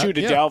number 2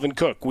 to Dalvin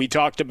Cook. We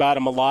talked about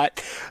him a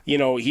lot.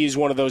 He's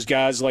one of those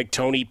guys like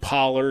Tony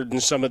Pollard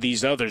and some of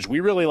these others. We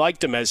really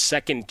liked him as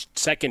second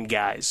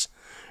guys,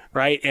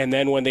 right? And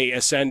then when they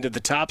ascend to the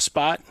top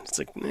spot, it's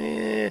like,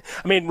 I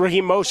mean,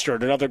 Raheem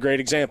Mostert, another great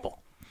example.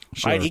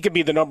 Sure. Right? He could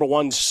be the number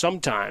 1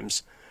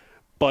 sometimes,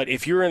 but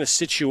if you're in a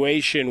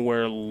situation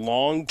where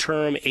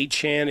long-term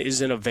Achane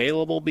isn't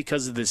available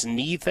because of this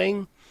knee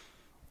thing,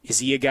 is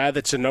he a guy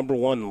that's a number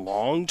 1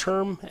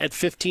 long-term at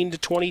 15 to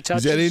 20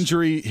 touches? He's had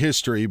injury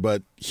history,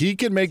 but he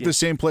can make the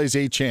same plays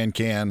Achane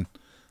can,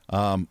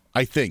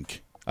 I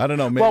think. I don't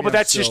know. Maybe well, but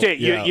that's just it.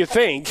 You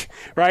think,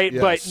 right?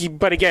 Yes.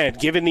 But again,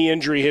 given the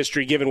injury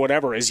history, given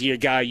whatever, is he a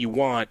guy you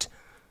want,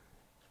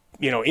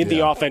 in the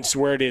offense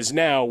where it is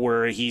now,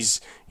 where he's,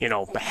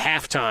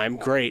 halftime,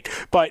 great.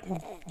 But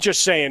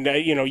just saying,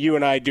 you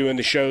and I doing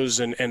the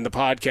shows and the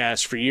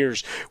podcast for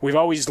years, we've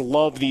always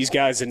loved these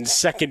guys in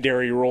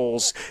secondary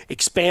roles,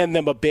 expand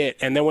them a bit,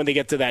 and then when they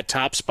get to that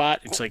top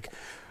spot, it's like,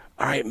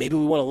 all right, maybe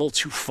we went a little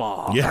too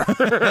far. Yeah,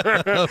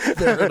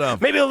 fair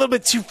enough. Maybe a little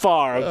bit too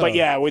far. But,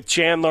 yeah, with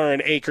Chandler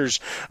and Akers,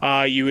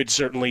 you would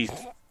certainly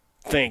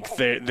think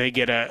they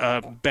get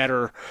a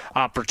better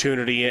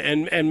opportunity,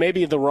 and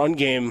maybe the run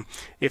game,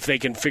 if they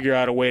can figure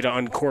out a way to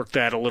uncork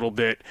that a little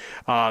bit,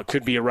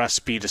 could be a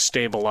recipe to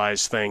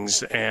stabilize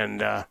things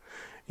and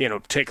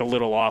take a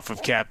little off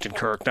of Captain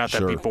Kirk. Not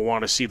that people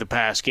want to see the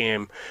pass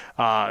game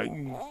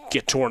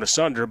get torn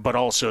asunder, but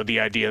also the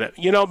idea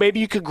that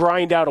maybe you could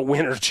grind out a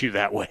win or two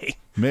that way.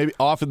 Maybe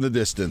off in the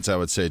distance, I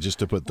would say, just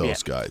to put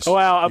those guys.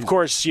 Well, of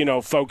course,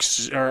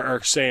 folks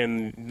are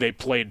saying they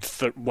played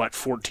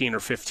 14 or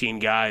 15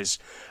 guys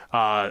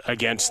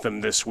against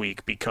them this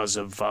week because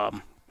of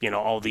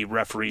all the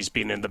referees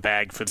being in the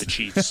bag for the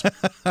Chiefs.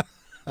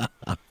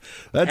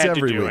 That's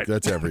every week.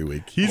 That's every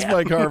week. He's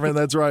Mike Harmon.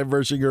 That's Ryan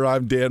Bershinger.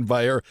 I'm Dan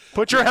Beyer.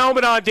 Put your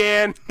helmet on,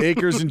 Dan.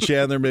 Akers and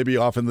Chandler may be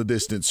off in the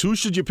distance. Who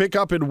should you pick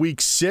up in week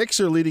 6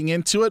 or leading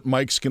into it?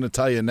 Mike's going to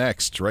tell you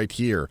next, right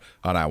here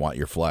on I Want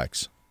Your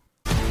Flex.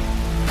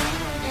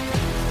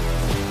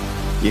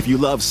 If you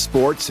love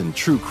sports and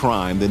true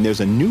crime, then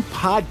there's a new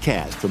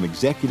podcast from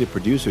executive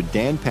producer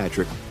Dan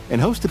Patrick and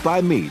hosted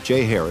by me,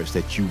 Jay Harris,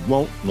 that you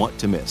won't want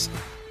to miss.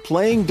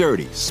 Playing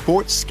Dirty: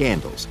 Sports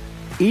Scandals.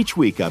 Each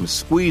week, I'm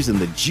squeezing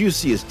the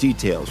juiciest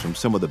details from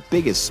some of the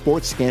biggest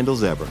sports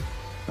scandals ever.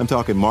 I'm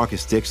talking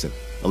Marcus Dixon,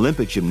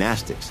 Olympic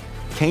gymnastics,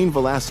 Cain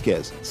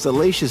Velasquez,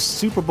 salacious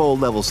Super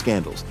Bowl-level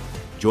scandals.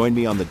 Join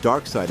me on the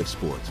dark side of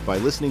sports by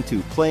listening to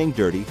Playing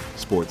Dirty: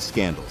 Sports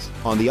Scandals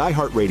on the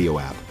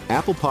iHeartRadio app,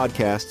 Apple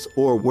Podcasts,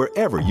 or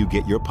wherever you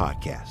get your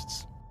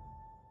podcasts.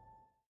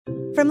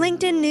 From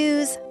LinkedIn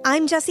News,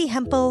 I'm Jessie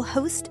Hempel,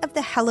 host of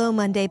the Hello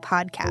Monday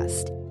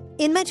podcast.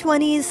 In my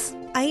 20s,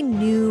 I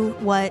knew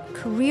what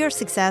career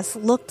success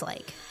looked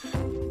like.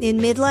 In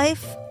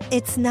midlife,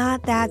 it's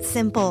not that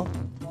simple.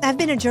 I've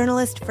been a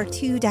journalist for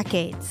 2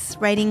 decades,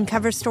 writing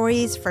cover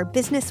stories for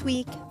Business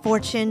Week,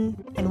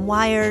 Fortune, and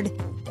Wired.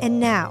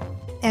 And now,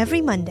 every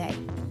Monday,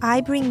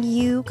 I bring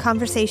you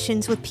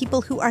conversations with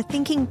people who are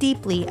thinking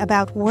deeply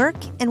about work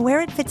and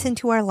where it fits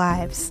into our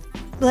lives.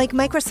 Like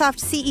Microsoft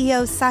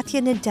CEO Satya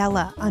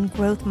Nadella on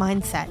growth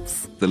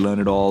mindsets. The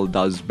learn-it-all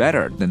does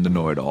better than the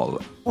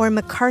know-it-all. Or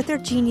MacArthur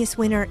Genius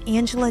winner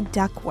Angela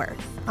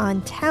Duckworth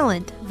on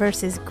talent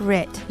versus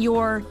grit.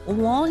 Your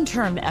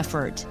long-term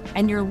effort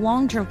and your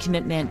long-term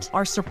commitment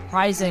are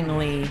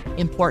surprisingly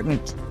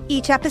important.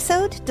 Each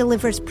episode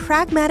delivers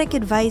pragmatic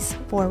advice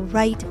for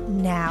right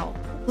now.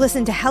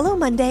 Listen to Hello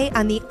Monday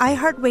on the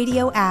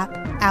iHeartRadio app,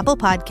 Apple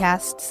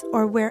Podcasts,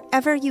 or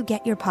wherever you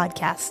get your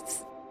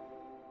podcasts.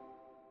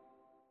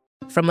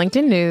 From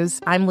LinkedIn News,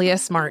 I'm Leah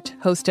Smart,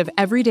 host of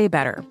Everyday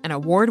Better, an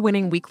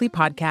award-winning weekly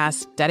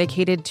podcast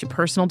dedicated to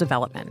personal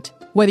development.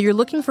 Whether you're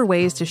looking for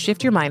ways to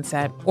shift your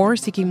mindset or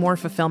seeking more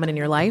fulfillment in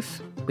your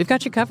life, we've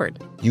got you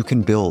covered. You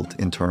can build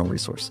internal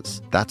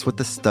resources. That's what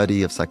the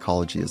study of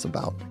psychology is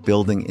about,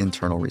 building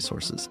internal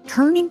resources.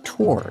 Turning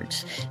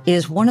towards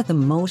is one of the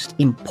most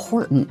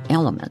important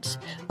elements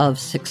of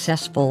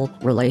successful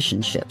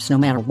relationships, no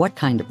matter what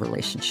kind of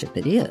relationship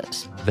it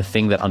is. The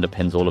thing that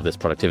underpins all of this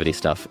productivity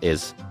stuff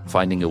is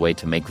finding a way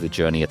to make the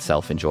journey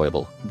itself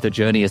enjoyable. The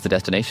journey is the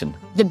destination.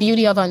 The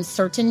beauty of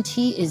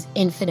uncertainty is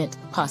infinite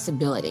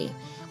possibility.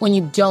 When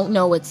you don't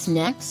know what's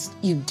next,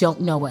 you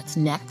don't know what's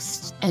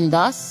next. And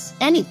thus,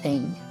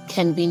 anything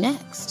can be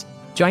next.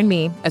 Join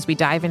me as we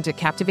dive into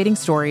captivating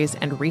stories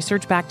and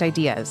research-backed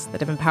ideas that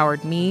have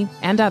empowered me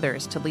and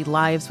others to lead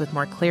lives with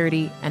more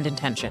clarity and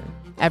intention.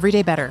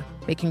 Everyday Better,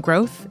 making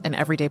growth an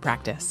everyday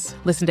practice.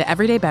 Listen to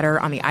Everyday Better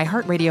on the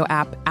iHeartRadio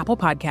app, Apple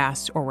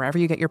Podcasts, or wherever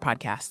you get your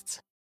podcasts.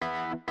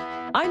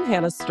 I'm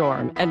Hannah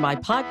Storm, and my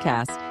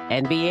podcast,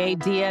 NBA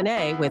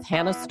DNA with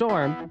Hannah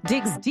Storm,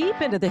 digs deep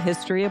into the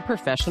history of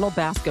professional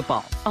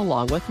basketball,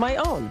 along with my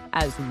own,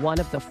 as one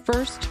of the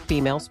first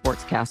female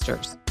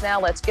sportscasters.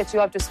 Now let's get you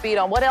up to speed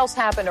on what else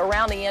happened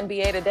around the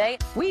NBA today.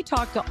 We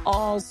talk to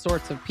all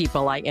sorts of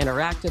people I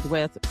interacted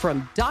with,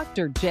 from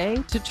Dr.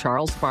 J to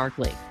Charles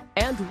Barkley,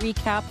 and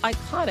recap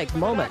iconic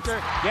moments.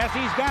 Yes,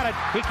 he's got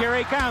it. Here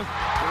he comes.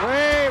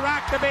 Way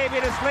rock the baby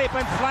to sleep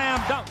and slam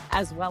dunk.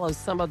 As well as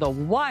some of the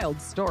wild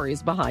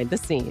stories behind the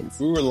scenes.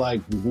 We were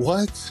like,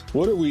 what?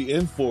 What are we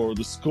in for?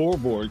 The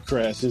scoreboard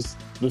crashes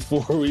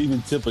before we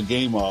even tip a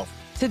game off.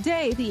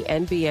 Today, the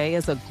NBA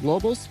is a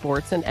global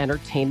sports and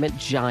entertainment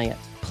giant.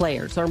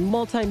 Players are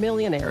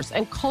multimillionaires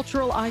and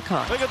cultural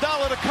icons.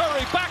 Iguodala to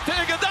Curry, back to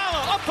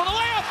Iguodala, up for the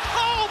layup.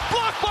 Oh,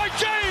 blocked by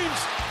James.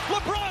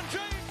 LeBron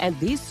James. And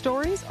these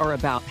stories are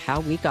about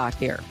how we got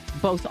here,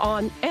 both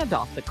on and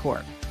off the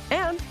court.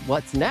 And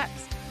what's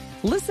next?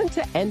 Listen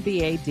to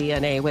NBA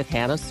DNA with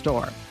Hannah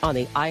Storm on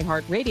the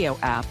iHeartRadio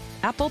app,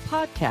 Apple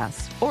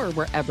Podcasts, or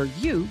wherever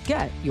you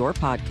get your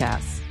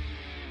podcasts.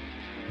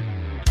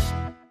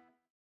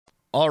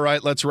 All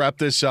right, let's wrap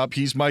this up.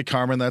 He's Mike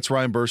Harmon. That's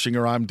Ryan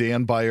Bershinger. I'm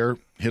Dan Beyer.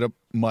 Hit up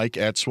Mike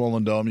at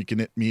Swollen Dome. You can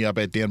hit me up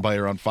at Dan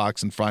Beyer on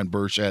Fox and find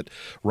Bersh at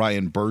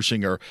Ryan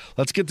Bershinger.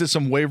 Let's get to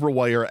some waiver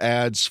wire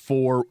ads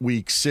for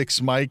Week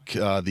 6, Mike.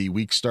 The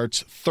week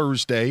starts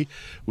Thursday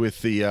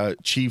with the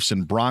Chiefs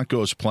and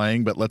Broncos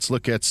playing, but let's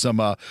look at some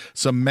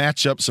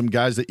matchups, some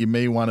guys that you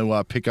may want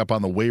to pick up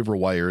on the waiver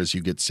wire as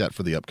you get set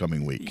for the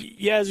upcoming week.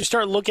 Yeah, as we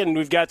start looking,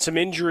 we've got some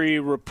injury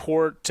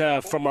report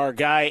from our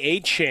guy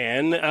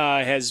Achan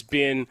has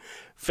been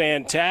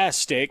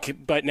fantastic,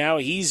 but now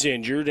he's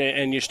injured,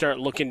 and you start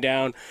looking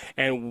down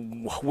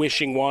and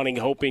wishing, wanting,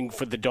 hoping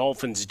for the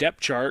Dolphins' depth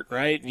chart,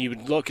 right? You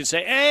would look and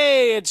say,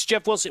 hey, it's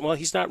Jeff Wilson. Well,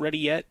 he's not ready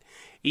yet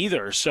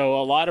either.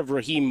 So a lot of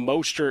Raheem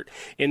Mostert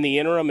in the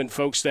interim, and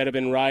folks that have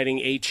been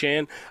riding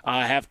Achan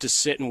have to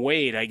sit and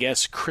wait. I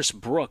guess Chris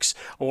Brooks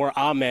or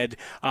Ahmed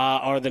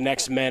are the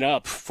next men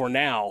up for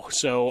now.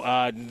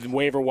 So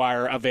waiver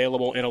wire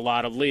available in a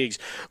lot of leagues.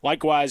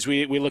 Likewise,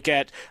 we look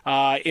at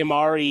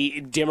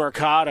Imari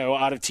Demercado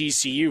out of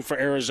TCU for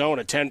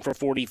Arizona, 10 for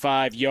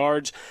 45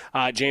 yards.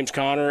 James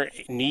Conner,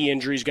 knee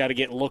injuries got to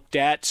get looked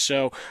at.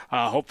 So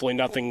hopefully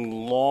nothing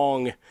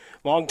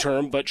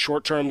long-term, but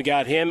short-term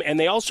got him. And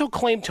they also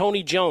claimed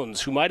Tony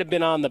Jones, who might have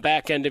been on the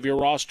back end of your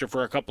roster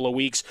for a couple of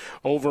weeks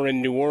over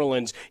in New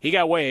Orleans. He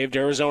got waived.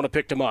 Arizona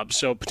picked him up,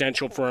 so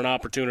potential for an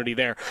opportunity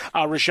there.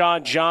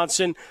 Rashad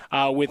Johnson,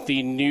 with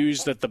the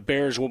news that the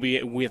Bears will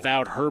be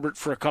without Herbert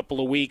for a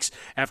couple of weeks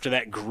after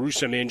that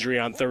gruesome injury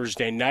on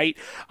Thursday night.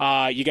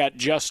 You got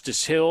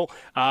Justice Hill.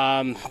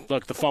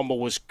 Look, the fumble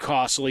was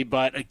costly,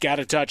 but got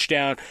a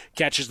touchdown,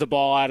 catches the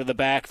ball out of the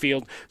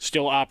backfield.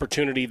 Still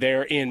opportunity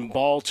there in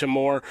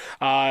Baltimore.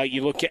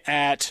 You look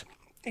at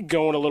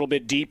Going a little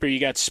bit deeper, you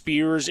got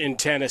Spears in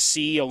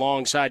Tennessee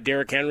alongside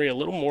Derrick Henry, a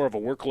little more of a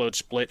workload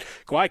split.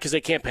 Why? Because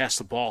they can't pass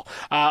the ball.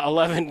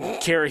 11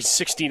 carries,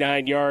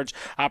 69 yards,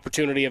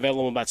 opportunity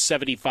available in about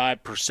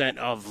 75%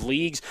 of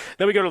leagues.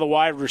 Then we go to the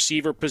wide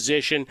receiver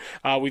position.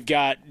 We've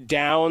got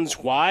Downs.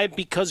 Why?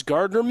 Because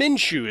Gardner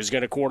Minshew is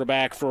going to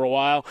quarterback for a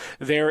while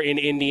there in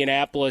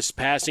Indianapolis.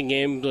 Passing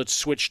game, let's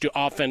switch to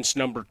offense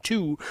number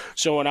 2.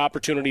 So an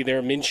opportunity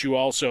there. Minshew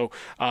also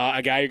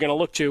a guy you're going to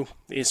look to,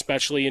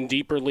 especially in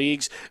deeper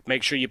leagues.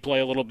 Make sure you play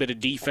a little bit of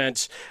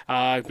defense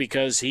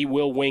because he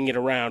will wing it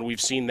around.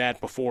 We've seen that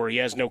before. He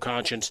has no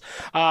conscience.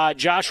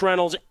 Josh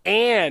Reynolds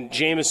and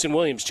Jamison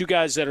Williams, 2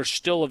 guys that are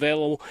still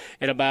available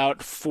in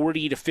about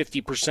 40 to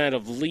 50%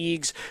 of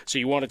leagues. So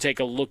you want to take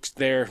a look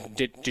there.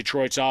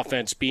 Detroit's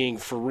offense being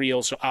for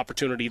real, so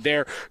opportunity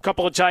there. A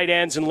couple of tight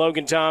ends and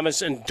Logan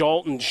Thomas and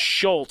Dalton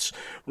Schultz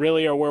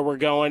really are where we're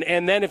going.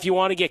 And then if you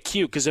want to get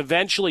cute, because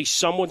eventually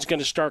someone's going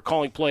to start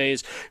calling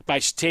plays by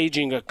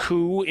staging a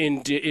coup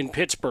in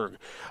Pittsburgh.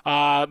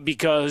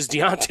 Because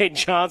Deontay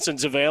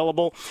Johnson's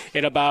available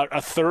in about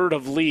a third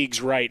of leagues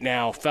right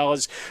now,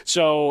 fellas.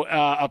 So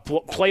a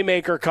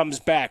playmaker comes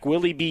back.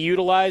 Will he be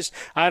utilized?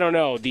 I don't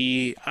know.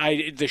 The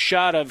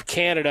shot of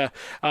Canada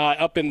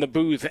up in the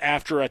booth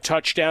after a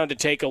touchdown to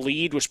take a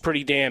lead was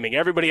pretty damning.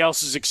 Everybody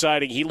else is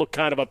excited. He looked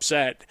kind of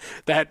upset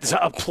that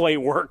a play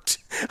worked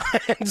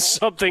and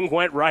something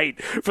went right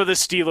for the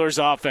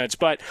Steelers offense.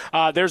 But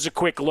there's a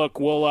quick look.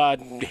 We'll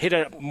hit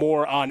it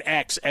more on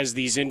X as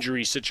these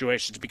injury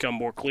situations become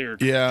more clear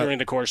during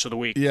the course of the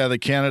week. Yeah, the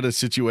Canada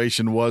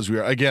situation was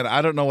weird. Again,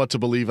 I don't know what to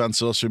believe on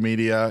social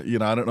media.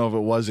 I don't know if it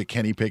was a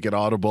Kenny Pickett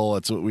audible.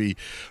 That's what we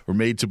were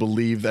made to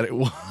believe that it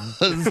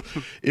was.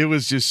 It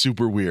was just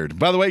super weird.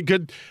 By the way,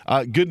 good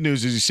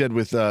news, as you said,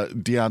 with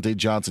Deontay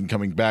Johnson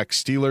coming back.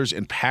 Steelers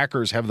and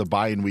Packers have the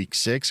bye in week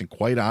 6, and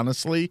quite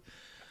honestly,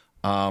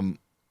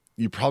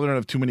 you probably don't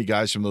have too many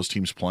guys from those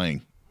teams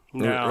playing.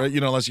 No. Or,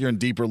 unless you're in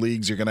deeper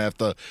leagues, you're going to have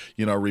to,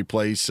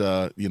 replace,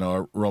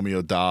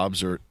 Romeo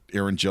Doubs or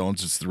Aaron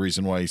Jones. It's the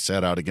reason why he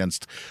sat out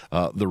against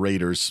the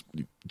Raiders.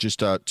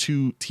 Just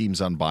 2 teams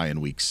on bye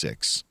in week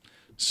 6.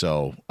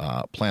 So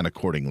plan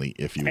accordingly,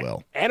 if you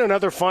will. And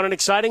another fun and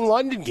exciting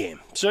London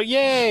game. So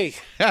yay!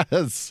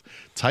 Yes,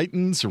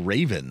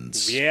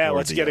 Titans-Ravens. Yeah,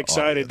 let's get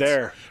excited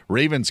there.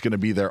 Ravens going to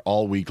be there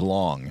all week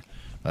long.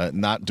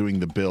 Not doing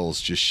the Bills,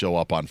 just show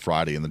up on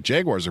Friday. And the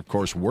Jaguars, of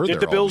course, were there.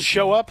 Did the Bills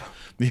show up?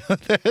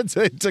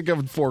 It took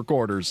them 4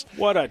 quarters.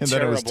 What a and terrible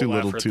then it was too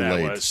little, effort too that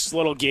late. was.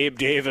 Little Gabe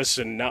Davis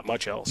and not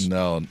much else.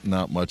 No,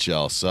 not much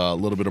else. A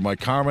little bit of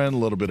Mike Harmon, a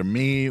little bit of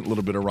me, a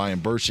little bit of Ryan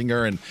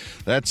Bershinger, and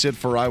that's it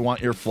for I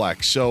Want Your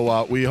Flex.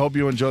 So we hope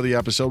you enjoy the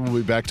episode. We'll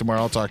be back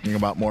tomorrow talking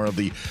about more of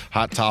the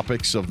hot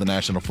topics of the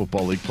National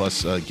Football League,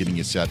 plus getting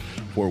you set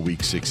for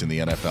Week 6 in the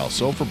NFL.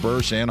 So for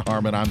Bersh and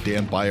Harmon, I'm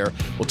Dan Beyer.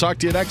 We'll talk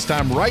to you next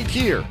time right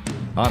here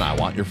on I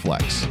Want Your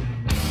Flex.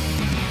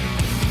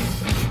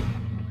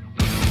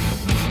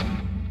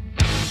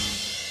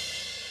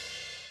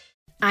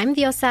 I'm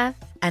Diosa.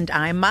 And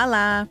I'm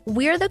Mala.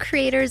 We're the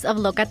creators of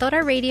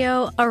Locatora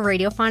Radio, a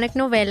radiophonic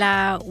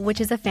novela,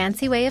 which is a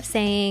fancy way of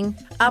saying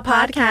a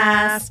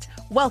podcast.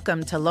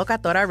 Welcome to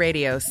Locatora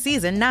Radio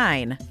Season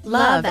 9.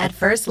 Love at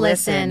First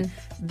Listen.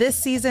 This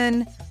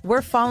season,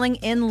 we're falling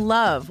in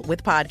love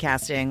with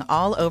podcasting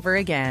all over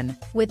again.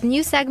 With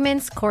new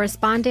segments,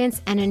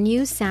 correspondence, and a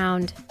new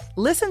sound.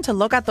 Listen to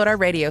Locatora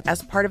Radio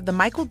as part of the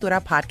My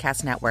Cultura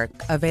Podcast Network.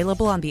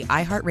 Available on the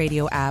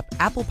iHeartRadio app,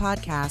 Apple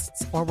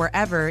Podcasts, or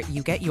wherever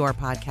you get your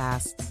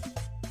podcasts.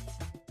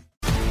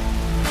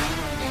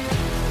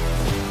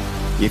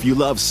 If you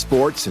love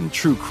sports and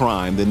true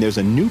crime, then there's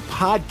a new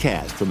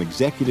podcast from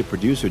executive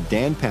producer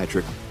Dan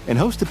Patrick and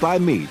hosted by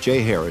me,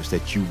 Jay Harris,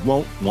 that you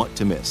won't want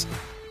to miss.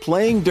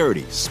 Playing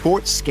Dirty: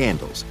 Sports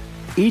Scandals.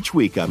 Each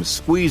week, I'm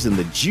squeezing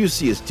the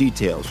juiciest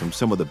details from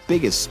some of the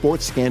biggest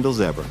sports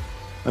scandals ever.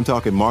 I'm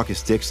talking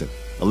Marcus Dixon,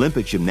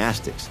 Olympic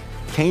gymnastics,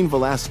 Cain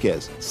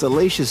Velasquez,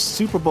 salacious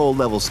Super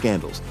Bowl-level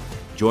scandals.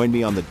 Join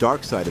me on the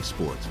dark side of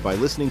sports by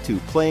listening to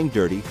Playing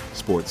Dirty: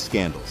 Sports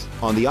Scandals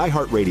on the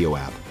iHeartRadio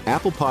app,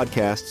 Apple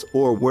Podcasts,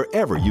 or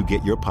wherever you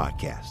get your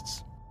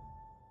podcasts.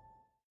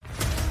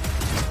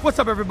 What's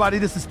up, everybody?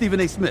 This is Stephen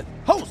A. Smith,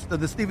 host of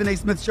the Stephen A.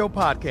 Smith Show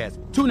podcast.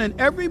 Tune in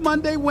every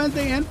Monday,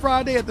 Wednesday, and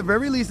Friday at the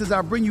very least as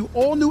I bring you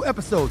all new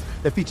episodes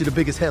that feature the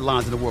biggest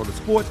headlines in the world of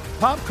sports,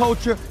 pop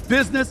culture,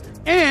 business,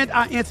 and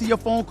I answer your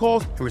phone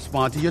calls and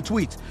respond to your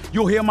tweets.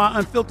 You'll hear my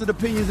unfiltered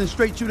opinions and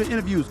straight-shooter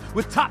interviews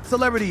with top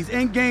celebrities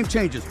and game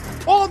changers.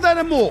 All that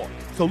and more.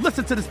 So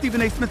listen to the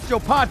Stephen A. Smith Show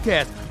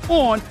podcast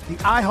on the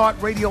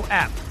iHeartRadio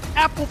app,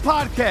 Apple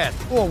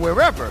Podcasts, or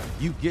wherever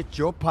you get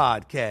your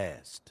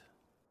podcast.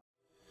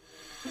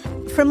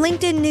 From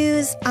LinkedIn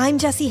News, I'm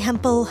Jessie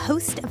Hempel,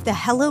 host of the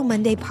Hello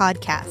Monday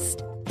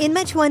podcast. In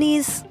my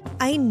 20s,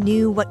 I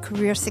knew what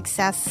career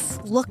success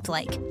looked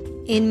like.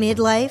 In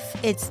midlife,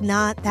 it's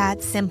not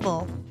that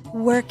simple.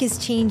 Work is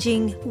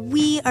changing,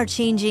 we are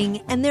changing,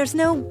 and there's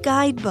no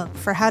guidebook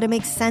for how to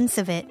make sense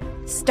of it.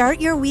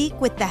 Start your week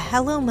with the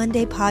Hello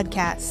Monday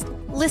podcast.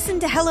 Listen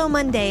to Hello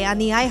Monday on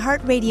the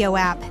iHeartRadio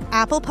app,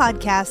 Apple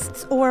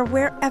Podcasts, or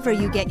wherever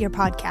you get your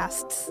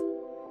podcasts.